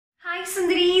Hi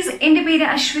Sundaries, എൻ്റെ പേര്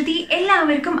അശ്വതി.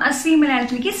 എല്ലാവർക്കും അസ്വി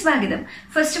മലയാളത്തിലേക്ക് സ്വാഗതം.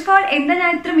 ഫസ്റ്റ് ഓഫ് ഓൾ എന്താ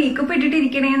ഞാൻ ഇത്ര മേക്കപ്പ്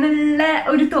ഇട്ടിട്ടിരിക്കണേ എന്നുള്ള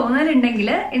ഒരു തോന്നലുണ്ടെങ്കിൽ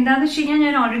എന്താണെന്ന് വെച്ച് കഴിഞ്ഞാൽ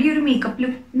ഞാൻ ഓൾറെഡി ഒരു മേക്കപ്പ്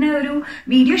ലുക്കിന് ഒരു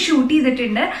വീഡിയോ ഷൂട്ട്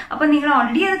ചെയ്തിട്ടുണ്ട്. അപ്പൊ നിങ്ങൾ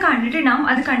ഓൾറെഡി അത് കണ്ടിട്ടുണ്ടാവും.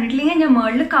 അത് കണ്ടിട്ടില്ലെങ്കിൽ ഞാൻ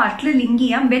മേളിൽ കാർട്ടിൽ ലിങ്ക്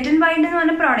ചെയ്യാം. വെറ്റ് ആൻഡ് വൈൽഡ് എന്ന്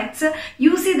പറഞ്ഞ പ്രോഡക്ട്സ്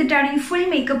യൂസ് ചെയ്തിട്ടാണ് ഈ ഫുൾ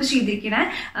മേക്കപ്പ് ചെയ്തിരിക്കുന്നത്.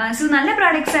 സോ നല്ല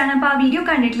പ്രോഡക്ട്സ് ആണ്. അപ്പൊ ആ വീഡിയോ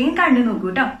കണ്ടിട്ടില്ലെങ്കിൽ കണ്ടു നോക്കൂ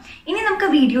കേട്ടോ. ഇനി നമുക്ക്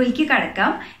വീഡിയോയിലേക്ക്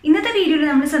കടക്കാം. ഇന്നത്തെ വീഡിയോയിൽ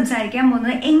നമ്മൾ സംസാരിക്കാൻ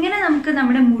പോകുന്നത് എങ്ങനെ നമുക്ക്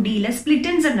നമ്മുടെ മുടിയിൽ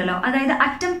സ്പ്ലിറ്റൻസ് ഉണ്ടല്ലോ, അതായത്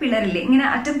അറ്റം പിളറില്ലേ, ഇങ്ങനെ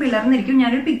അറ്റം പിളർന്നിരിക്കും.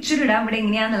 ഞാനൊരു പിക്ചർ ഇടാം ഇവിടെ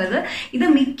എങ്ങനെയാന്നുള്ളത്. ഇത്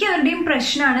മിക്കവരുടെയും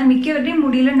പ്രശ്നമാണ്, മിക്കവരുടെയും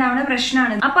മുടിയിലുണ്ടാവുന്ന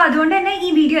പ്രശ്നമാണ്. അപ്പൊ അതുകൊണ്ട് തന്നെ ഈ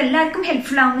വീഡിയോ എല്ലാവർക്കും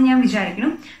ഹെൽപ്ഫുൾ ആവുമെന്ന് ഞാൻ വിചാരിക്കുന്നു.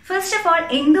 ഫസ്റ്റ് ഓഫ് ഓൾ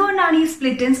എന്തുകൊണ്ടാണ് ഈ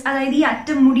സ്പ്ലിറ്റൻസ്, അതായത് ഈ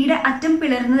മുടിയുടെ അറ്റം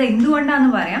പിളർന്നത്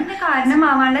എന്തുകൊണ്ടാന്ന് പറയാം.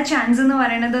 കാരണമാവാനുള്ള ചാൻസ് എന്ന്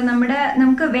പറയുന്നത്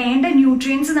നമുക്ക് വേണ്ട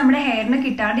ന്യൂട്രിയൻസ് നമ്മുടെ ഹെയറിന്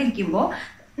കിട്ടാണ്ടിരിക്കുമ്പോൾ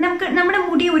നമ്മുടെ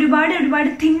മുടി ഒരുപാട്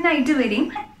തിന്നായിട്ട് വരും.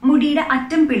 മുടിയുടെ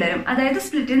അറ്റം പിളരും, അതായത്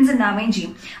സ്പ്ലിറ്റൻസ് ഉണ്ടാവുകയും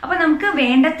ചെയ്യും. അപ്പൊ നമുക്ക്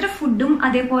വേണ്ടത്ര ഫുഡും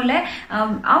അതേപോലെ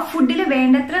ആ ഫുഡിൽ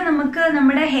വേണ്ടത്ര നമുക്ക്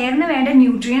നമ്മുടെ ഹെയറിന് വേണ്ട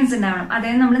ന്യൂട്രിയൻസ് ഉണ്ടാവണം.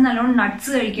 അതായത് നമ്മൾ നല്ലോണം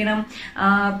നട്ട്സ് കഴിക്കണം,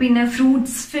 പിന്നെ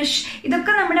ഫ്രൂട്ട്സ്, ഫിഷ്,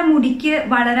 ഇതൊക്കെ നമ്മുടെ മുടിക്ക്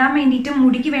വളരാൻ വേണ്ടിയിട്ടും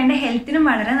മുടിക്ക് വേണ്ട ഹെൽത്തിനും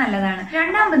വളരെ നല്ലതാണ്.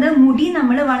 രണ്ടാമത്, മുടി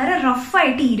നമ്മൾ വളരെ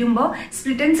റഫായിട്ട് ഇരുമ്പോൾ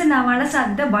സ്പ്ലിറ്റൻസ് ഉണ്ടാവാനുള്ള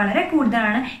സാധ്യത വളരെ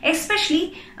കൂടുതലാണ്. എസ്പെഷ്യലി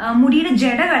മുടിയുടെ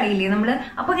ജട കളയില്ലേ നമ്മള്,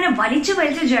 അപ്പൊ ഇങ്ങനെ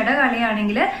വലിച്ചു ജട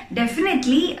കളയാണെങ്കിൽ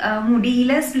ഡെഫിനറ്റ്ലി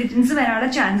മുടിയിലെ സ്പ്ലിറ്റൻസ് വരാനുള്ള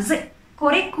ചാൻസസ്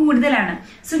കുറെ കൂടുതലാണ്.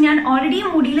 സോ ഞാൻ ഓൾറെഡി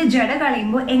മുടിയിൽ ജട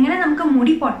കളയുമ്പോൾ എങ്ങനെ നമുക്ക്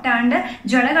മുടി പൊട്ടാണ്ട്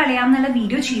ജട കളയാം എന്നുള്ള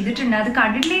വീഡിയോ ചെയ്തിട്ടുണ്ട്. അത്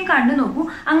കണ്ടിട്ടില്ലെങ്കിൽ കണ്ടു നോക്കൂ.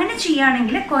 അങ്ങനെ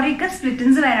ചെയ്യുകയാണെങ്കിൽ കുറെയൊക്കെ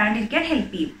സ്പ്ലിറ്റൻസ് വരാണ്ടിരിക്കാൻ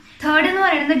ഹെൽപ്പ് ചെയ്യും. തേർഡ് എന്ന്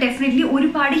പറയുന്നത് ഡെഫിനറ്റ്ലി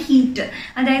ഒരുപാട് ഹീറ്റ്,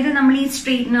 അതായത് നമ്മൾ ഈ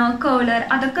സ്ട്രെയിറ്റ്നർ, കേളർ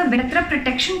അതൊക്കെ എത്ര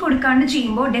പ്രൊട്ടക്ഷൻ കൊടുക്കാണ്ട്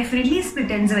ചെയ്യുമ്പോൾ ഡെഫിനറ്റ്ലി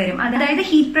സ്പ്ലിറ്റൻസ് വരും. അതായത്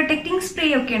ഹീറ്റ് പ്രൊട്ടക്ടിങ് സ്പ്രേ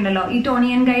ഒക്കെ ഉണ്ടല്ലോ, ഈ Tony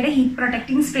and ഗൈയുടെ heat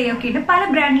protecting spray ഒക്കെ ഉണ്ട്, പല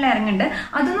ബ്രാൻഡിൽ ഇറങ്ങുന്നുണ്ട്.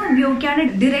 അതൊന്നും ഉപയോഗിക്കാണ്ട്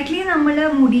ഡയറക്ട്ലി നമ്മൾ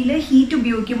മുടിയിൽ ഹീറ്റ്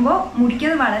ഉപയോഗിക്കുമ്പോൾ മുടിക്ക്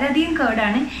അത് വളരെയധികം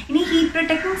കേടാണ്. ഇനി ഹീറ്റ്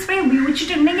പ്രൊട്ടക്ടിങ് സ്പ്രേ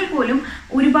ഉപയോഗിച്ചിട്ടുണ്ടെങ്കിൽ പോലും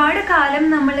ഒരുപാട് കാലം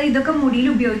നമ്മൾ ഇതൊക്കെ മുടിയിൽ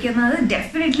ഉപയോഗിക്കുന്നത്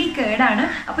ഡെഫിനറ്റ്ലി കേടാണ്.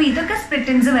 അപ്പൊ ഇതൊക്കെ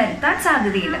സ്പ്ലിറ്റൻസ് വരുത്താൻ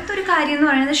സാധ്യതയില്ല. ഒരു കാര്യം എന്ന്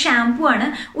പറയുന്നത് ഷാംപൂ ആണ്.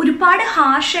 ഒരുപാട്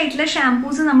ഹാർഷ് ആയിട്ടുള്ള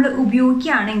ഷാംപൂസ് നമ്മൾ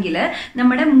ഉപയോഗിക്കുകയാണെങ്കിൽ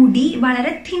നമ്മുടെ മുടി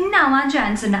വളരെ തിന്നാവാൻ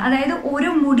ചാൻസ് ഉണ്ട്. അതായത് ഓരോ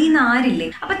മുടി നാരില്ലേ,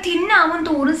 അപ്പൊ തിന്നാവും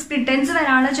തോറും സ്പ്ലിറ്റൻസ്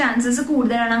വരാനുള്ള ചാൻസസ്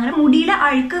കൂടുതലാണ്. അങ്ങനെ മുടിയിലെ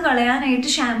അഴുക്ക്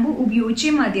കളയാനായിട്ട് ഷാംപൂ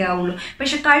ഉപയോഗിച്ചേ മതിയാവുള്ളൂ.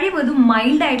 പക്ഷെ കഴിവതും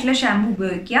മൈൽഡ് ആയിട്ടുള്ള ഷാംപൂ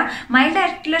ഉപയോഗിക്കുക. മൈൽഡ്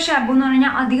ആയിട്ടുള്ള ഷാംപൂ എന്ന്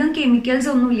പറഞ്ഞാൽ അധികം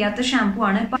കെമിക്കൽസ് ഒന്നും ഇല്ലാത്ത ഷാംപൂ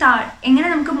ആണ്. എങ്ങനെ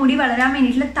നമുക്ക് മുടി വളരാൻ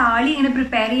വേണ്ടിയിട്ടുള്ള താളി എങ്ങനെ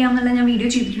പ്രിപ്പയർ ചെയ്യാമെന്നുള്ള ഞാൻ വീഡിയോ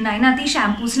ചെയ്തിട്ടുണ്ട്. അതിനകത്ത് ഈ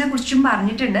ഷാംപൂസിനെ കുറിച്ചും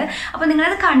പറഞ്ഞിട്ടുണ്ട്. അപ്പൊ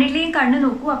നിങ്ങളത് കണ്ടിട്ടില്ലെങ്കിൽ കണ്ടു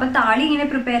നോക്കൂ. അപ്പൊ താളി ഇങ്ങനെ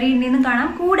പ്രിപ്പയർ ചെയ്യേണ്ടതെന്ന് കാണാം.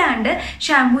 കൂടാണ്ട്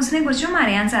ഷാംപൂസിനെ കുറിച്ചും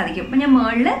അറിയാൻ സാധിക്കും. അപ്പൊ ഞാൻ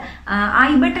മേളില് ഐ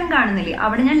ബട്ടൺ കാണുന്നില്ലേ,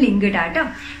 അവിടെ ഞാൻ ലിങ്ക് ഇടാം കേട്ടോ.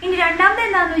 ഇനി രണ്ടാമത്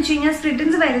എന്താണെന്ന് വെച്ച് കഴിഞ്ഞാൽ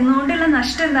സ്പ്ലിറ്റൻസ് വരുന്നതുകൊണ്ടുള്ള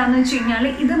നഷ്ടം എന്താണെന്ന് വെച്ച് കഴിഞ്ഞാൽ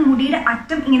ഇത് മുടിയുടെ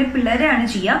അറ്റം ഇങ്ങനെ പിളരാണ്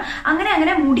ചെയ്യുക.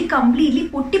 അങ്ങനെ മുടി കംപ്ലീറ്റ്ലി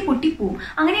പൊട്ടി പോവും.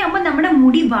 അങ്ങനെയാകുമ്പോൾ നമ്മുടെ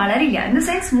മുടി വളരില്ല. ഇൻ ദ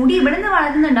സെൻസ് മുടി ഇവിടെ നിന്ന്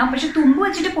വളരുന്നുണ്ടാവും, പക്ഷെ തുമ്പ്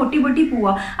വെച്ചിട്ട് പൊട്ടി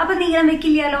പോവുക. അപ്പൊ നീളം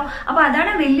വെക്കില്ലല്ലോ. അപ്പൊ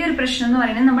അതാണ് വലിയൊരു പ്രശ്നം എന്ന്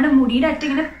പറയുന്നത്. നമ്മുടെ മുടിയുടെ അറ്റം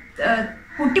ഇങ്ങനെ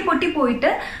പൊട്ടി പോയിട്ട്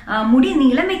മുടി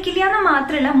നീളം വെക്കില്ല എന്ന്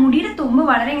മാത്രമല്ല, മുടിയുടെ തുമ്പ്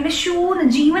വളരെ ഇങ്ങനെ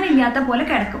ജീവനില്ലാത്ത പോലെ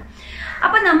കിടക്കും.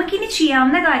 അപ്പൊ നമുക്കിനി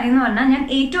ചെയ്യാവുന്ന കാര്യം എന്ന് പറഞ്ഞാൽ, ഞാൻ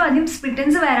ഏറ്റവും ആദ്യം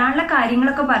സ്പ്ലിറ്റൻസ് വരാനുള്ള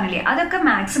കാര്യങ്ങളൊക്കെ പറഞ്ഞില്ലേ, അതൊക്കെ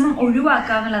മാക്സിമം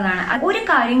ഒഴിവാക്കുക എന്നുള്ളതാണ്. ഒരു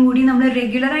കാര്യം കൂടി നമ്മൾ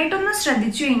റെഗുലർ ആയിട്ടൊന്ന്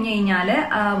ശ്രദ്ധിച്ചു കഴിഞ്ഞാല്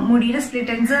മുടിയുടെ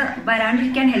സ്പ്ലിറ്റൻസ്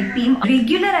വരാണ്ടിരിക്കാൻ ഹെൽപ്പ് ചെയ്യും.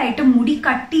 റെഗുലർ ആയിട്ട് മുടി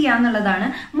കട്ട് ചെയ്യുക എന്നുള്ളതാണ്.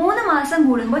 3 മാസം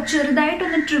കൂടുമ്പോൾ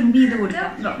ചെറുതായിട്ടൊന്ന് ട്രിം ചെയ്ത്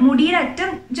കൊടുക്കുക. മുടിയുടെ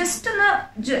അറ്റം ജസ്റ്റ് ഒന്ന്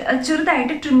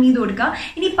ചെറുതായിട്ട് ട്രിം ചെയ്ത് കൊടുക്കുക.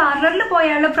 ഇനി പാർലറിൽ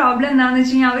പോയാലുള്ള പ്രോബ്ലം എന്താണെന്ന്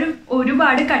വെച്ച് കഴിഞ്ഞാൽ അവർ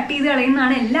ഒരുപാട് കട്ട് ചെയ്ത്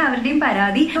കളയുന്നതാണ് എല്ലാവരുടെയും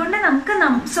പരാതി. അതുകൊണ്ട് നമുക്ക്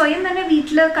സ്വയം തന്നെ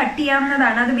വീട്ടിൽ കട്ട് ചെയ്യാം.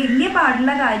 അത് വലിയ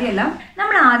പാടുള്ള കാര്യമല്ല.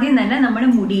 നമ്മൾ ആദ്യം തന്നെ നമ്മുടെ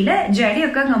മുടിയില്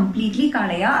ജടയൊക്കെ കംപ്ലീറ്റ്ലി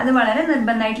കളയുക. അത് വളരെ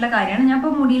നിർബന്ധമായിട്ടുള്ള കാര്യമാണ്. ഞാൻ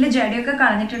ഇപ്പോൾ മുടിയിലെ ജടയൊക്കെ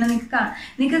കളഞ്ഞിട്ടുണ്ട്.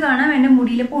 നിങ്ങൾക്ക് കാണാൻ വേണ്ട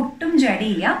മുടിയിൽ ഇപ്പോൾ ഒട്ടും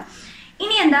ജടയില്ല.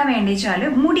 ഇനി എന്താ വേണ്ടിച്ചാല്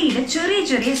മുടിയിലെ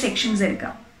ചെറിയ സെക്ഷൻസ്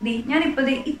എടുക്കാം. ഞാനിപ്പോ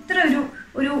ഇത്ര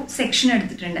ഒരു സെക്ഷൻ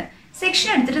എടുത്തിട്ടുണ്ട്. സെക്ഷൻ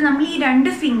എടുത്തിട്ട് നമ്മൾ ഈ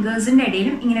 2 ഫിംഗേഴ്സിന്റെ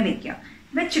ഇടയിലും ഇങ്ങനെ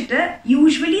വെച്ചിട്ട്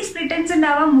യൂഷ്വലി സ്പ്ലിറ്റൻസ്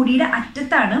ഉണ്ടാവാൻ മുടിയുടെ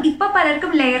അറ്റത്താണ്. ഇപ്പൊ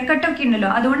പലർക്കും ലെയർ കട്ടൊക്കെ ഉണ്ടല്ലോ,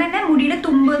 അതുകൊണ്ട് തന്നെ മുടിയുടെ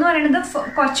തുമ്പ് എന്ന് പറയുന്നത്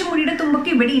കുറച്ച് മുടിയുടെ തുമ്പൊക്കെ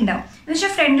ഇവിടെ ഉണ്ടാവും. എന്ന്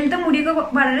വെച്ചാൽ ഫ്രണ്ടിലത്തെ മുടിയൊക്കെ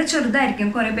വളരെ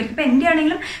ചെറുതായിരിക്കും കുറെ പേർക്ക്. ഇപ്പൊ എന്റെ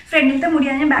ആണെങ്കിലും ഫ്രണ്ടിലത്തെ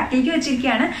മുടിയാണ് ഞാൻ ബാക്കിലേക്ക്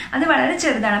വെച്ചിരിക്കുകയാണ്, അത് വളരെ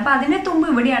ചെറുതാണ്. അപ്പൊ അതിന്റെ തുമ്പ്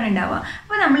ഇവിടെയാണ് ഉണ്ടാവുക.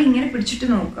 അപ്പൊ നമ്മൾ ഇങ്ങനെ പിടിച്ചിട്ട്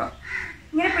നോക്കുക.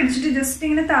 ഇങ്ങനെ പിടിച്ചിട്ട് ജസ്റ്റ്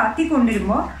ഇങ്ങനെ താത്തി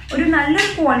കൊണ്ടുവരുമ്പോൾ ഒരു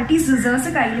നല്ലൊരു ക്വാളിറ്റി സിസേഴ്സ്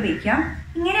കയ്യിൽ വെക്കാം.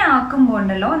 ഇങ്ങനെ ആക്കുമ്പോൾ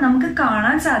ഉണ്ടല്ലോ നമുക്ക്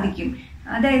കാണാൻ സാധിക്കും,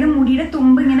 അതായത് മുടിയുടെ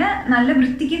തുമ്പ് ഇങ്ങനെ നല്ല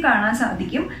വൃത്തിക്ക് കാണാൻ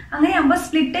സാധിക്കും. അങ്ങനെയാകുമ്പോൾ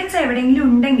സ്പ്ലിറ്റൻസ് എവിടെയെങ്കിലും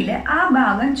ഉണ്ടെങ്കിൽ ആ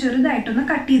ഭാഗം ചെറുതായിട്ടൊന്ന്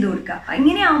കട്ട് ചെയ്ത് കൊടുക്കുക.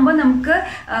 ഇങ്ങനെയാകുമ്പോൾ നമുക്ക്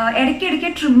ഇടയ്ക്കിടയ്ക്ക്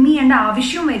ട്രിം ചെയ്യേണ്ട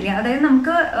ആവശ്യവും വരില്ല. അതായത്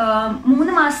നമുക്ക്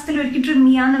 3 മാസത്തിലൊരിക്കൽ ട്രിം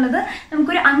ചെയ്യാന്നുള്ളത്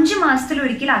നമുക്കൊരു 5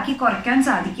 മാസത്തിലൊരിക്കലാക്കി കുറയ്ക്കാൻ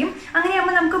സാധിക്കും.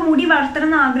 അങ്ങനെയാകുമ്പോൾ നമുക്ക് മുടി വളർത്തണം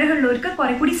എന്ന് ആഗ്രഹമുള്ളവർക്ക്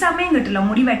കുറെ കൂടി സമയം കിട്ടില്ല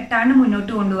മുടി വെട്ടാണ്ട്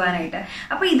മുന്നോട്ട് കൊണ്ടുപോകാനായിട്ട്.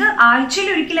 അപ്പൊ ഇത്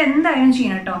ആഴ്ചയിലൊരിക്കൽ എന്തായാലും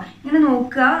ചെയ്യണം കേട്ടോ. ഇങ്ങനെ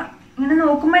നോക്കുക, ഇങ്ങനെ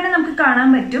നോക്കുമ്പോൾ തന്നെ നമുക്ക് കാണാൻ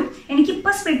പറ്റും.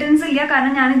 എനിക്കിപ്പോൾ സ്പ്ലിറ്റ് എൻഡ്സ് ഇല്ല,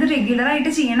 കാരണം ഞാനിത് റെഗുലർ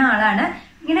ആയിട്ട് ചെയ്യുന്ന ആളാണ്.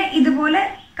 ഇങ്ങനെ ഇതുപോലെ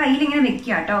കയ്യിൽ ഇങ്ങനെ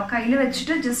വെക്കുക കേട്ടോ. കയ്യിൽ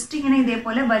വെച്ചിട്ട് ജസ്റ്റ് ഇങ്ങനെ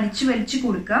ഇതേപോലെ വലിച്ചു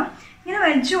കൊടുക്കാം. ഇങ്ങനെ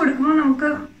വലിച്ചു കൊടുക്കുമ്പോൾ നമുക്ക്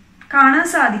കാണാൻ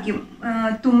സാധിക്കും,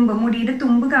 മുടിയുടെ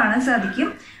തുമ്പ് കാണാൻ സാധിക്കും.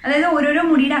 അതായത് ഓരോരോ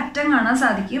മുടിയുടെ അറ്റം കാണാൻ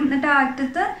സാധിക്കും. എന്നിട്ട് ആ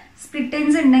അറ്റത്ത് സ്പ്ലിറ്റ്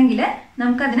എൻഡ്സ് ഉണ്ടെങ്കിൽ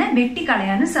നമുക്കതിനെ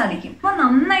വെട്ടിക്കളയാനും സാധിക്കും. അപ്പോൾ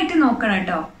നന്നായിട്ട് നോക്കണം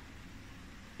കേട്ടോ.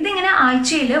 ഇതിങ്ങനെ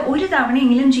ആഴ്ചയിൽ ഒരു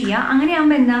തവണയെങ്കിലും ചെയ്യാം.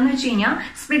 അങ്ങനെയാകുമ്പോൾ എന്താന്ന് വെച്ച് കഴിഞ്ഞാൽ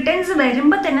സ്പ്ലിറ്റ് എൻഡ്സ്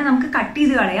വരുമ്പോൾ തന്നെ നമുക്ക് കട്ട്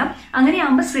ചെയ്ത് കളയാം.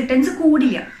 അങ്ങനെയാകുമ്പോൾ സ്പ്ലിറ്റ് എൻഡ്സ്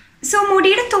കൂടില്ല. സോ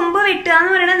മുടിയുടെ തുമ്പ് വെട്ടുക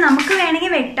എന്ന് പറയുന്നത് നമുക്ക്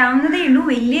വേണമെങ്കിൽ വെട്ടാവുന്നതേ ഉള്ളൂ,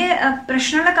 വലിയ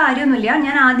പ്രശ്നമുള്ള കാര്യമൊന്നുമില്ല.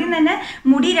 ഞാൻ ആദ്യം തന്നെ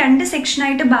മുടി 2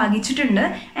 സെക്ഷനായിട്ട് ഭാഗിച്ചിട്ടുണ്ട്.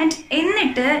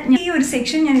 എന്നിട്ട് ഈ ഒരു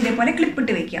സെക്ഷൻ ഞാൻ ഇതേപോലെ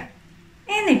ക്ലിപ്പിട്ട് വെക്കാം.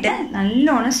 എന്നിട്ട്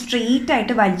നല്ലോണം സ്ട്രെയിറ്റ്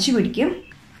ആയിട്ട് വലിച്ചു പിടിക്കും.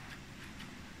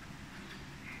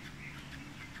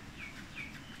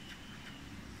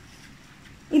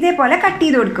 ഇതേപോലെ കട്ട്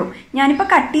ചെയ്ത് കൊടുക്കും. ഞാനിപ്പോൾ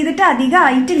കട്ട് ചെയ്തിട്ട് അധികം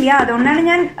ആയിട്ടില്ല, അതുകൊണ്ടാണ്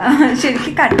ഞാൻ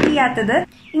ശരിക്കും കട്ട് ചെയ്യാത്തത്.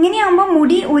 ഇങ്ങനെയാകുമ്പോൾ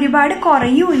മുടി ഒരുപാട്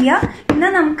കുറയൂല്ല,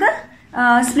 എന്നാൽ നമുക്ക്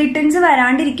സ്പ്ലിറ്റ് എൻഡ്സ്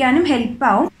വരാണ്ടിരിക്കാനും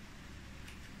ഹെൽപ്പാവും.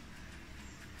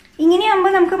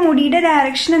 ഇങ്ങനെയാകുമ്പോൾ നമുക്ക് മുടിയുടെ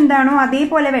ഡയറക്ഷൻ എന്താണോ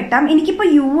അതേപോലെ വെട്ടാം. എനിക്കിപ്പോൾ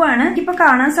യു ആണ്, എനിക്കിപ്പോൾ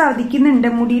കാണാൻ സാധിക്കുന്നുണ്ട്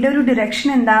മുടിയുടെ ഒരു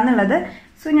ഡയറക്ഷൻ എന്താണെന്നുള്ളത്.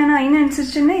 സോ ഞാൻ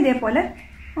അതിനനുസരിച്ച് തന്നെ ഇതേപോലെ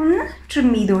ഒന്ന് ട്രിം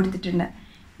ചെയ്ത് കൊടുത്തിട്ടുണ്ട്.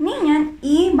 ഇനി ഞാൻ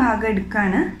ഈ ഭാഗം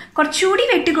എടുക്കാണ്. കുറച്ചുകൂടി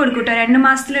വെട്ടി കൊടുക്കും കേട്ടോ. 2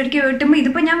 മാസത്തിലൊരിക്കൽ വെട്ടുമ്പോൾ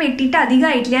ഇതിപ്പോൾ ഞാൻ വെട്ടിയിട്ട്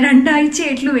അധികമായിട്ടില്ല, 2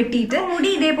 ആഴ്ചയായിട്ടുള്ളൂ വെട്ടിയിട്ട്. മുടി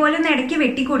ഇതേപോലെ ഒന്ന് ഇടയ്ക്ക്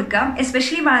വെട്ടി കൊടുക്കാം.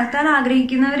 എസ്പെഷ്യലി വളർത്താൻ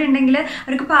ആഗ്രഹിക്കുന്നവരുണ്ടെങ്കിൽ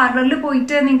അവർക്ക് പാർലറിൽ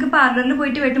പോയിട്ട്, നിങ്ങൾക്ക് പാർലറിൽ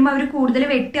പോയിട്ട് വെട്ടുമ്പോൾ അവർ കൂടുതൽ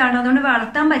വെട്ടുകയാണ്, അതുകൊണ്ട്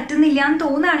വളർത്താൻ പറ്റുന്നില്ല എന്ന്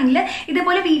തോന്നുകയാണെങ്കിൽ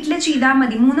ഇതേപോലെ വീട്ടിൽ ചെയ്താൽ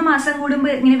മതി. 3 മാസം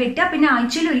കൂടുമ്പോൾ ഇങ്ങനെ വെട്ടുക. പിന്നെ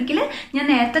ആഴ്ചയിൽ ഒരിക്കൽ ഞാൻ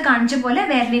നേരത്തെ കാണിച്ച പോലെ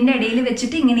വിരലിൻ്റെ ഇടയിൽ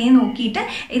വെച്ചിട്ട് ഇങ്ങനെ നോക്കിയിട്ട്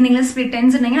എന്തെങ്കിലും സ്പ്ലിറ്റ്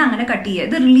എൻഡ്സ് ഉണ്ടെങ്കിൽ അങ്ങനെ കട്ട് ചെയ്യുക.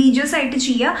 ഇത് റിലീജിയസ് ആയിട്ട്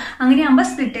ചെയ്യുക. അങ്ങനെയാകുമ്പോൾ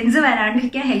സ്പ്ലിറ്റ് എൻഡ്സ്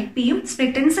വരാണ്ടിരിക്കാൻ ഹെൽപ്പ് ചെയ്യും.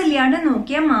 സ്പ്ലിറ്റ് എൻഡ്സ് ഇല്ലാണ്ട്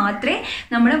നോക്കിയാൽ മാത്രമേ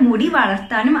നമ്മുടെ മുടി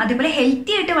വളർത്താനും അതേപോലെ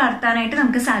ഹെൽത്തി ആയിട്ട് വളർത്താനായിട്ട്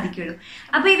നമുക്ക് സാധിക്കുള്ളൂ.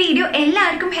 അപ്പോൾ ഈ വീഡിയോ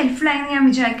എല്ലാവർക്കും ഹെൽപ്ഫുൾ ആയെന്ന് ഞാൻ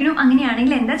വിചാരിക്കുന്നു.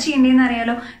 അങ്ങനെയാണെങ്കിൽ എന്താ ചെയ്യേണ്ടതെന്ന്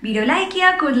അറിയാലോ. വീഡിയോ ലൈക്ക്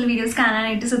ചെയ്യുക, കൂടുതൽ വീഡിയോസ്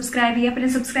കാണാനായിട്ട് സബ്സ്ക്രൈബ് ചെയ്യുക.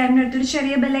 പിന്നെ സബ്സ്ക്രൈബിന് അടുത്തൊരു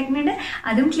ചെറിയ ബെല്ലൈക്കൺ ഉണ്ട്,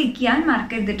 അതും ക്ലിക്ക് ചെയ്യാൻ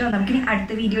മറക്കരുത് കേട്ടോ. നമുക്കിനി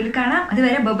അടുത്ത വീഡിയോയിൽ കാണാം.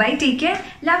 അതുവരെ by, take care,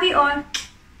 love you all,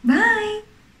 by.